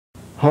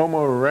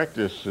Homo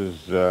erectus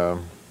is the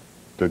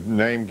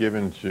name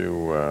given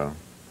to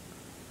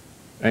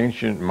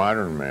ancient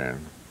modern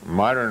man.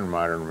 Modern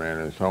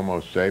man is Homo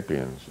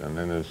sapiens, and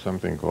then there's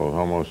something called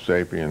Homo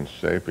sapiens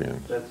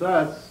sapiens. That's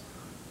us.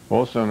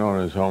 Also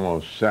known as Homo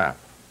sap.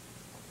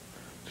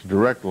 It's a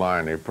direct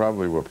line. They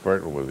probably were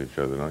fertile with each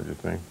other, don't you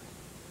think?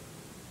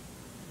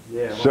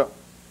 Yeah. Well,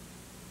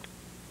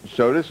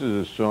 So this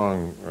is a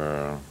song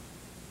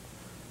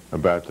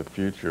about the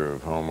future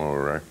of Homo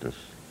erectus.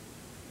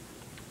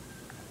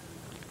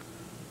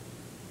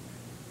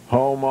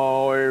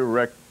 Homo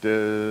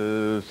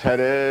erectus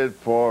headed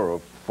for a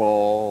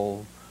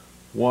fall.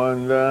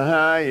 Wonder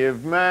how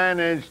you've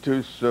managed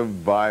to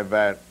survive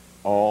at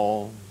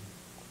all.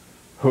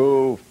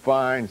 Who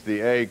finds the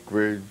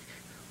acreage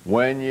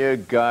when you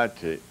got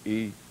to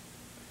eat?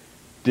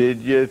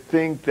 Did you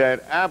think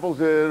that apples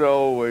would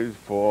always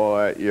fall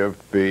at your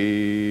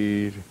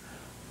feet?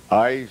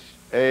 Ice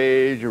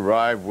age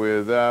arrived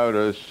without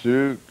a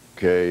suitcase.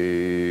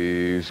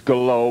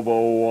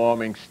 Global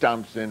warming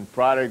stomps in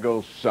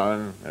prodigal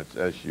son. That's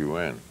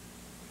S-U-N.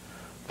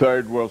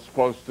 Third world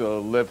supposed to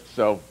lift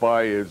self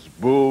by its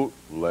bootlays.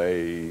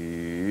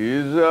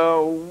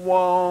 Oh,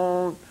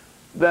 won't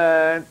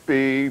that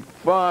be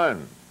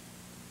fun?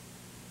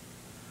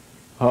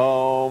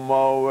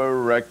 Homo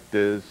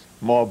erectus,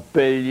 more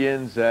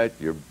billions at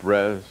your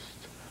breast.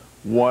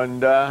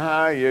 Wonder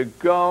how you're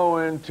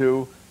going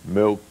to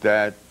milk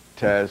that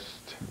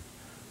test.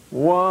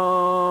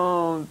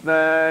 Won't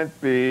that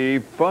be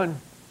fun?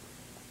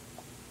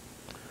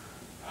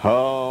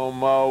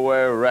 Homo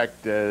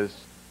erectus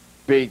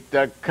beat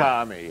the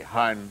commie,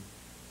 hun.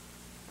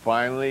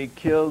 Finally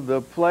killed the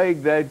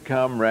plague that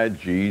comrade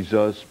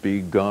Jesus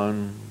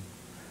begun.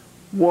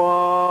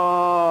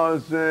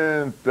 Wasn't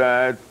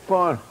that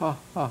fun? Ha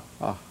ha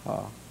ha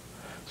ha.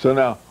 So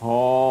now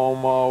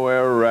Homo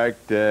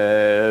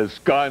erectus,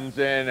 guns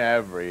in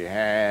every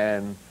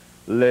hand.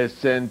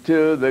 Listen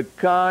to the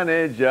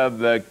carnage of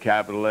the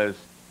capitalist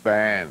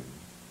band.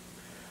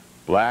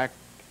 Black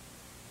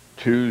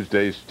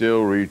Tuesday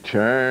still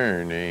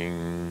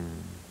returning.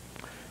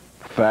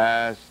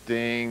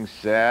 Fasting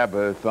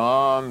Sabbath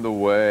on the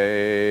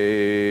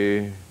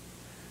way.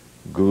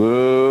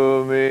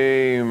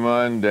 Gloomy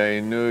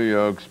Monday, New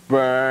York's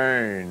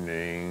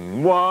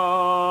burning.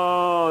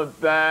 Won't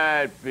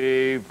that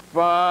be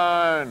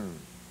fun?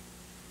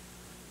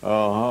 A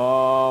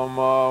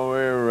Homo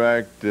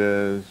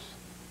erectus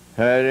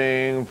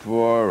heading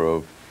for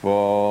a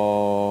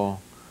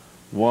fall.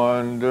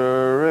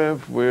 Wonder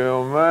if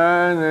we'll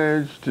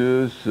manage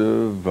to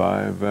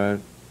survive at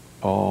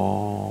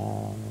all.